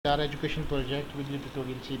Our education project video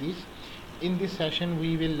tutorial series. In this session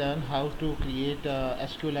we will learn how to create a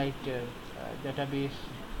SQLite database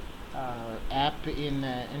app in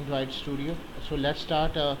Android Studio. So let's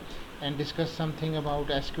start and discuss something about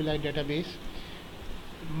SQLite database.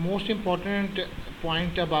 Most important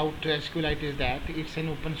point about SQLite is that it's an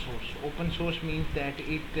open source. Open source means that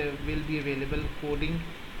it will be available coding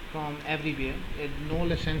from everywhere. No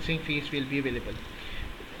licensing fees will be available.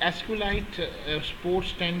 SQLite supports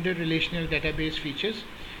standard relational database features.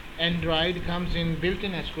 Android comes in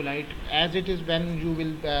built-in SQLite. As it is, when you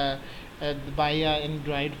will buy an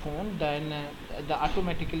Android phone, then the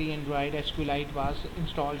automatically Android SQLite was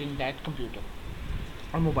installed in that computer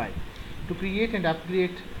or mobile. To create and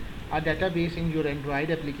upgrade a database in your Android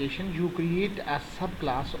application, you create a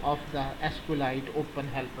subclass of the SQLite Open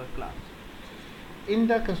Helper class. In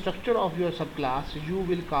the constructor of your subclass, you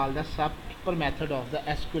will call the super method of the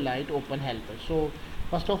SQLite Open Helper. So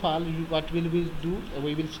first of all, what will we do?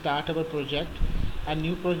 We will start our project, a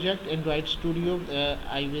new project, Android Studio.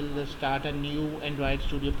 I will start a new Android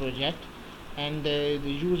Studio project and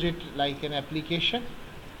use it like an application.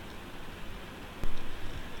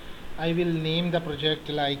 I will name the project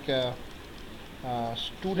like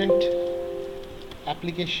student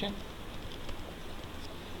application,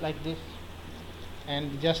 like this,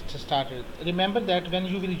 and just start it. Remember that when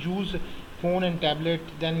you will use phone and tablet,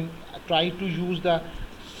 then try to use the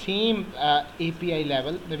same API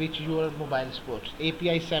level which your mobile supports.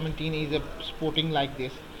 API 17 is supporting like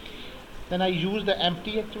this. Then I use the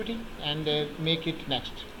empty activity and make it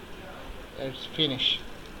next. It's finish.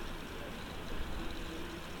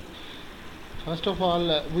 First of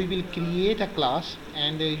all, we will create a class,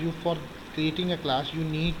 and for creating a class you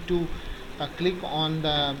need to click on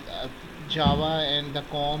the Java and the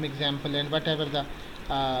com example and whatever the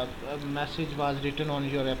message was written on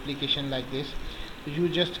your application like this. You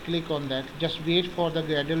just click on that. Just wait for the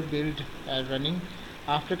Gradle build running.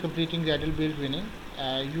 After completing Gradle build running,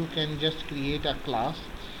 you can just create a class.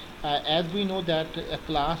 As we know that a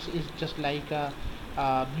class is just like a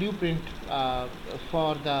blueprint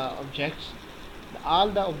for the objects. All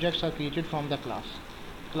the objects are created from the class.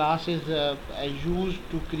 Class is used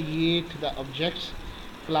to create the objects.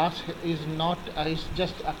 Class is not is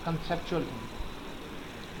just a conceptual thing.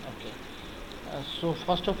 Okay, so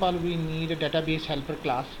first of all we need a database helper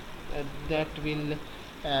class that will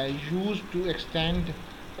use to extend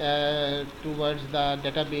towards the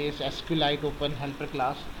database SQLite Open Helper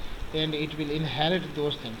class, and it will inherit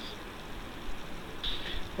those things.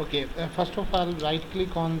 Okay, first of all right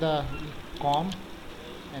click on the com,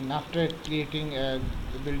 and after creating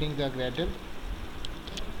building the Gradle,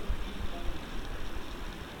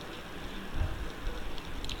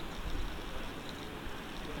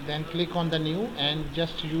 then click on the new and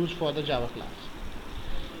just use for the Java class.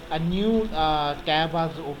 A new tab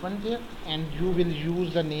was opened there, and you will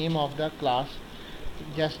use the name of the class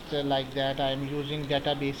just like that. I am using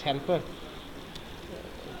database helper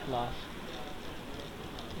class,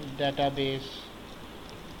 database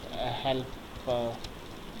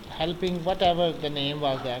helping, whatever the name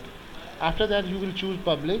was that. After that you will choose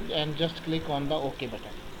public and just click on the OK button.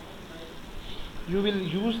 You will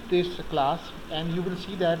use this class and you will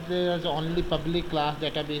see that there is only public class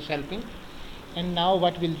database helping. And now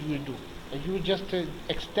what will you do? You just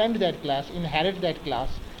extend that class, inherit that class,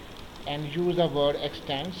 and use the word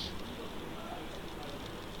extends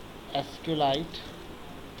SQLite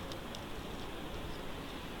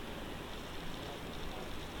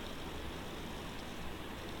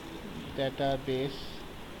database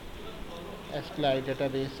SQLite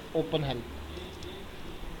database open help.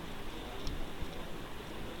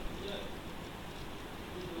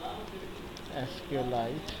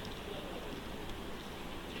 SQLite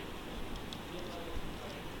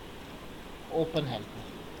open help.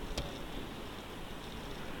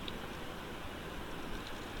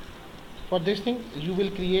 For this thing you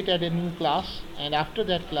will create a new class, and after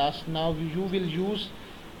that class now you will use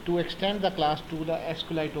to extend the class to the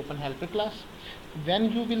SQLite Open Helper class.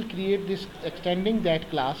 When you will create this extending that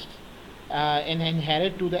class and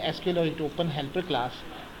inherit to the SQLite Open Helper class,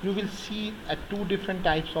 you will see two different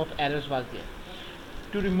types of errors was there.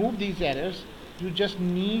 To remove these errors, you just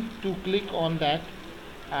need to click on that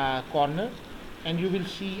corner, and you will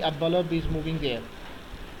see a bulb is moving there,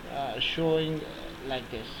 showing like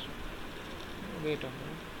this. Wait a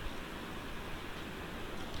minute.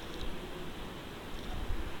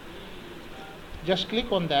 Just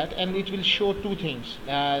click on that and it will show two things,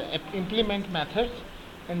 implement methods,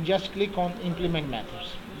 and just click on implement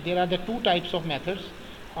methods. There are the two types of methods,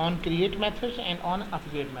 on create methods and on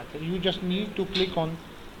upgrade methods. You just need to click on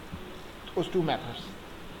those two methods.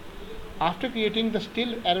 After creating, the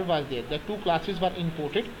still error was there. The two classes were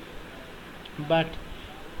imported, but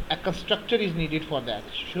a constructor is needed for that.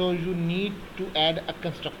 So you need to add a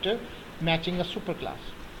constructor matching a superclass.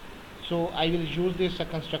 So I will use this a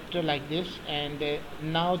constructor like this, and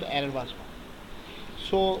now the error was gone.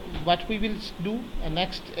 So what we will do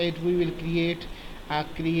next is we will create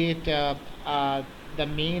the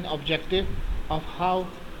main objective of how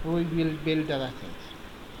we will build other things.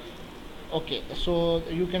 Okay, so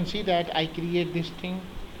you can see that I create this thing,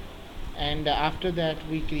 and after that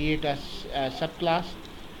we create a subclass,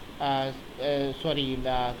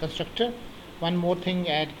 the constructor. One more thing,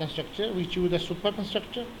 add constructor. We choose the super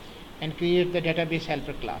constructor and create the database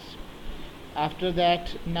helper class. After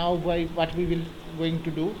that, now what we will going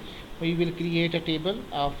to do, we will create a table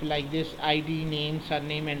of like this: ID, name,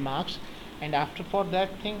 surname, and marks. And after for that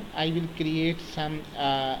thing, I will create some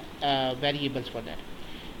variables for that.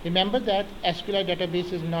 Remember that SQLite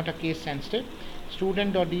database is not a case sensitive.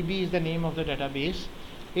 Student.db is the name of the database.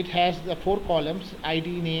 It has the 4 columns: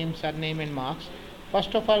 ID, name, surname, and marks.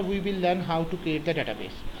 First of all, we will learn how to create the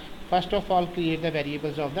database. First of all, create the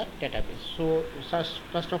variables of the database. So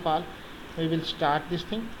first of all, we will start this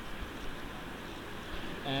thing,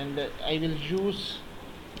 and I will use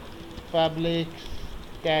public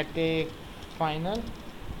static final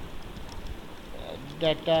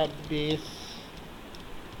database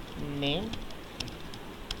name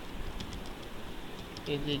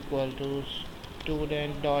is equal to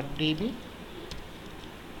student.db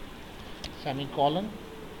semicolon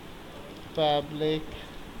public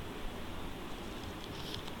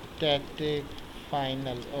static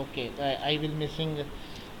final. Okay, I will missing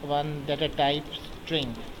one data type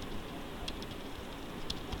string.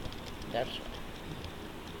 That's right.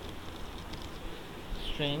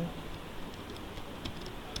 String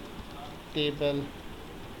table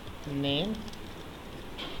name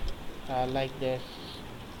like this,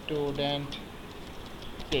 student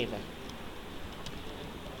table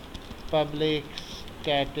public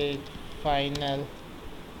static final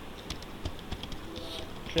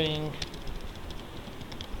string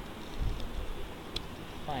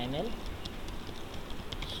final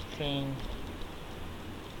string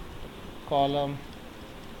column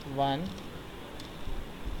 1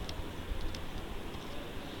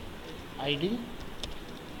 ID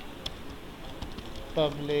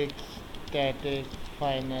public static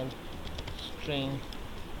final string.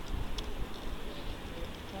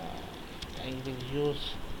 I will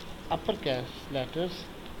use uppercase letters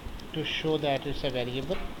to show that it's a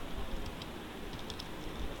variable.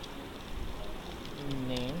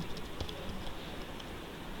 Name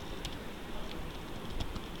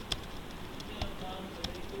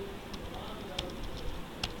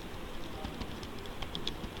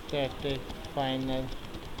static final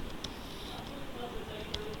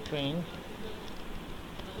string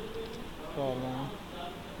column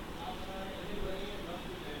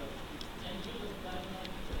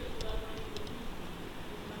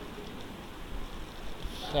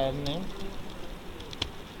surname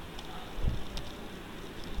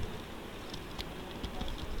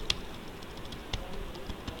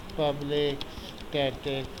public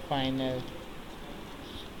static final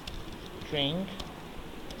string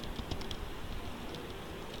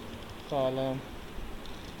column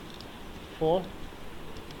 4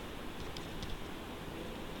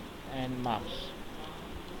 and marks.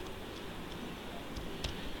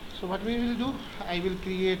 So what we will do, I will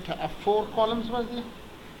create 4 columns was there,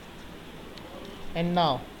 and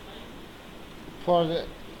now for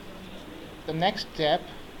the next step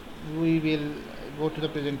we will go to the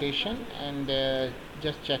presentation and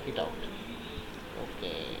just check it out.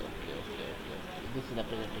 Okay. This is the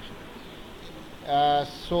presentation.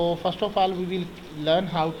 So first of all, we will learn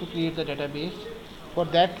how to create the database. For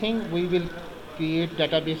that thing, we will create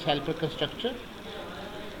database helper constructor.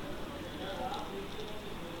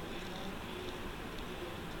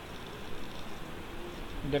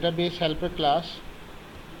 Database helper class,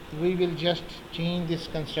 we will just change this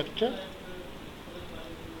constructor.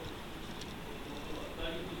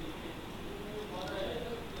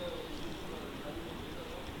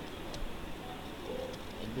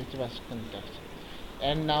 This was context,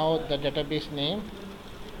 and now the database name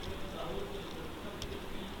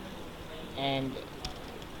and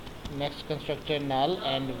next constructor null,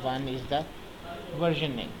 and 1 is the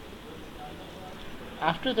version name.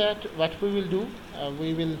 After that, what we will do,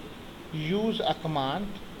 we will use a command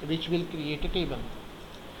which will create a table.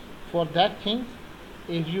 For that thing,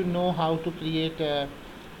 if you know how to create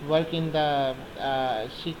work in the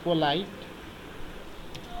SQLite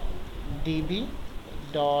DB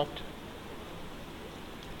dot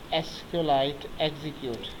SQLite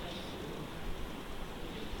execute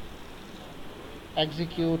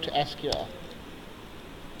execute SQL.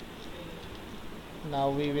 Now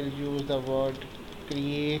we will use the word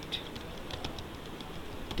create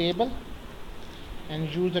table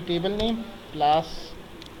and use the table name plus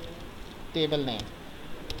table name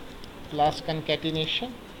plus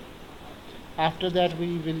concatenation. After that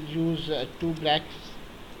we will use two brackets,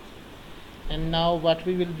 and now what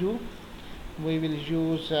we will do, we will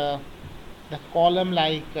use the column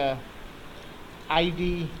like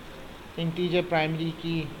ID, integer primary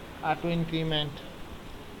key, auto increment,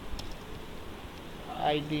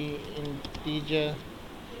 ID, integer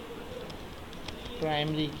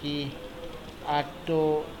primary key,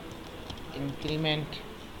 auto increment.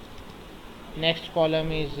 Next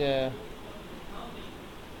column is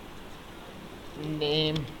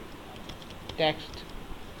name text,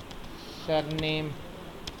 surname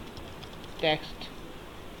text,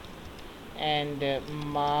 and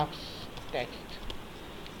marks text.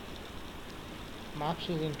 Marks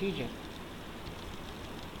is integer.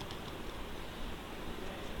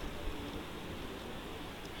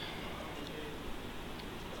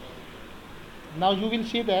 Now you will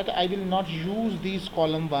see that I will not use these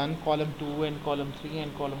column 1, column 2 and column 3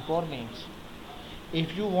 and column 4 names.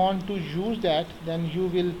 If you want to use that, then you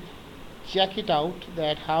will check it out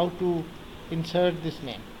that how to insert this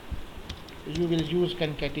name. You will use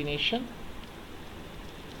concatenation,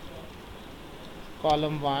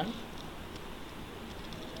 column 1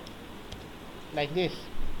 like this,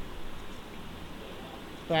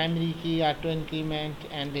 primary key, auto increment,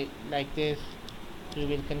 and like this you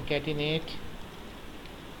will concatenate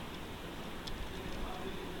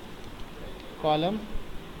column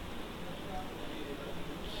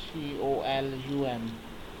colum,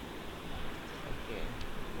 okay,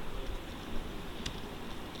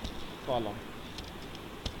 column,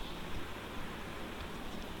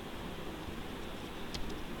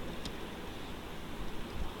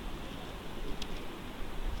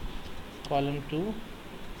 column 2,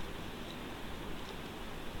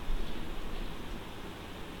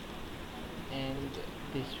 and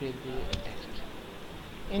this will be a text.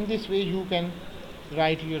 In this way you can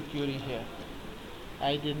write your query here.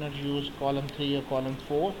 I did not use column 3 or column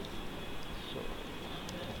 4, so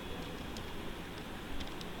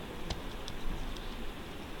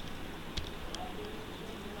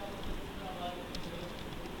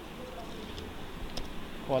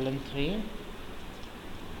column 3,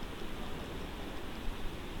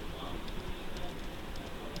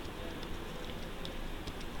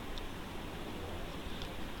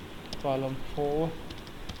 column 4,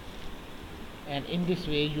 and in this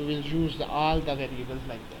way you will use all the variables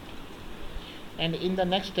like that. And in the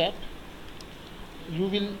next step you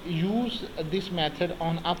will use this method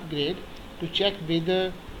on upgrade to check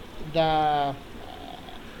whether the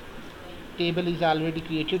table is already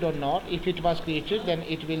created or not. If it was created, then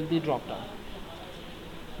it will be dropped down.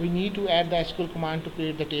 We need to add the SQL command to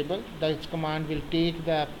create the table. This command will take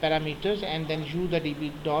the parameters and then use the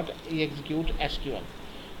db.execute SQL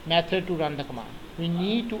method to run the command. We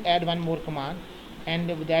need to add one more command, and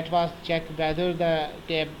that was check whether the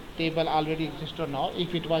table already exists or not.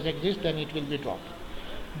 If it was exist, then it will be dropped.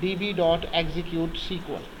 db.execute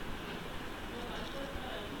SQL.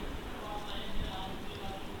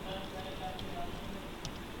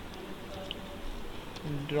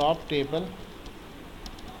 Drop table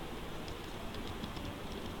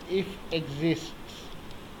if exists,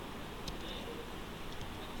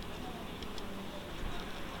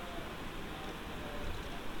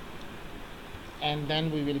 and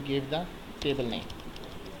then we will give the table name,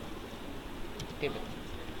 table.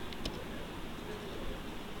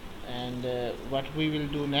 And what we will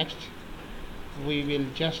do next, we will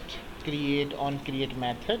just create on create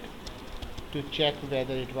method to check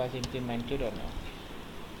whether it was implemented or not.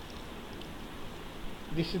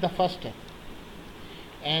 This is the first step,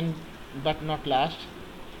 and but not last.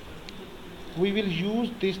 We will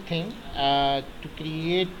use this thing to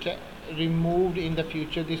create removed in the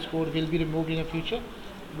future. This code will be removed in the future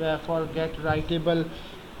for get writable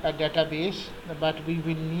database, but we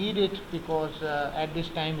will need it because at this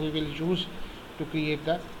time we will use to create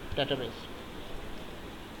the database.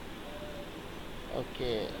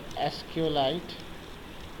 Okay, SQLite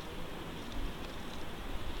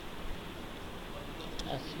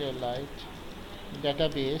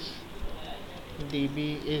database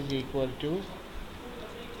db is equal to,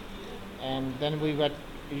 and then we will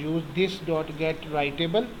use this dot get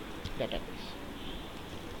writable database.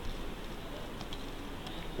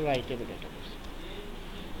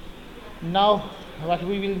 Now what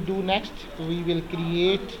we will do next, we will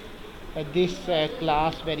create this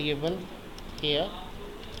class variable here,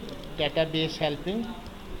 database helping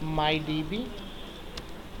mydb,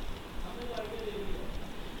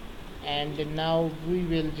 and now we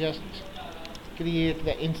will just create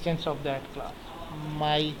the instance of that class.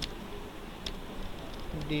 My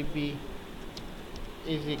db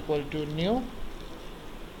is equal to new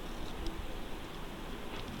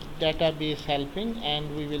database helping,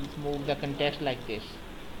 and we will move the context like this.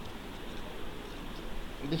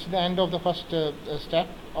 This is the end of the first step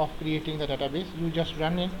of creating the database. You just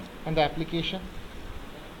run it and the application.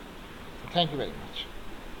 Thank you very much.